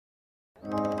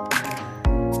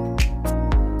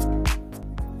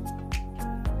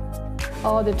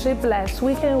Oh, the trip last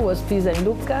weekend was Pisa and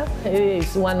Lucca. It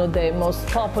is one of the most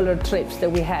popular trips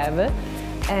that we have.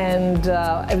 And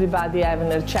everybody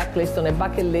having a checklist on a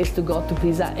bucket list to go to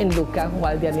Pisa and Lucca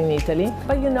while they're in Italy.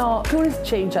 But you know, tourists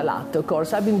change a lot, of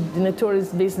course. I've been in the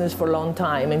tourist business for a long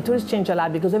time, and tourists change a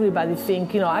lot because everybody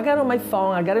thinks, you know, I got on my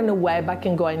phone, I got on the web, I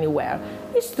can go anywhere.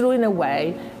 It's true in a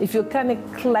way, if you're kind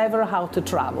of clever how to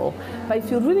travel. But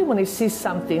if you really want to see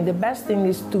something, the best thing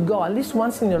is to go at least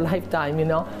once in your lifetime, you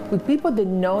know, with people that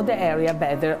know the area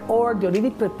better, or they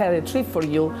already prepare a trip for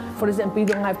you. For example, you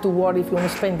don't have to worry if you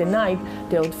want to spend the night.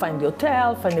 They'll find the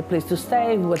hotel, find a place to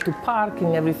stay, where to park,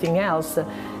 and everything else.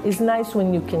 It's nice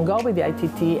when you can go with the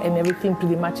ITT and everything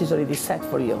pretty much is already set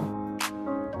for you.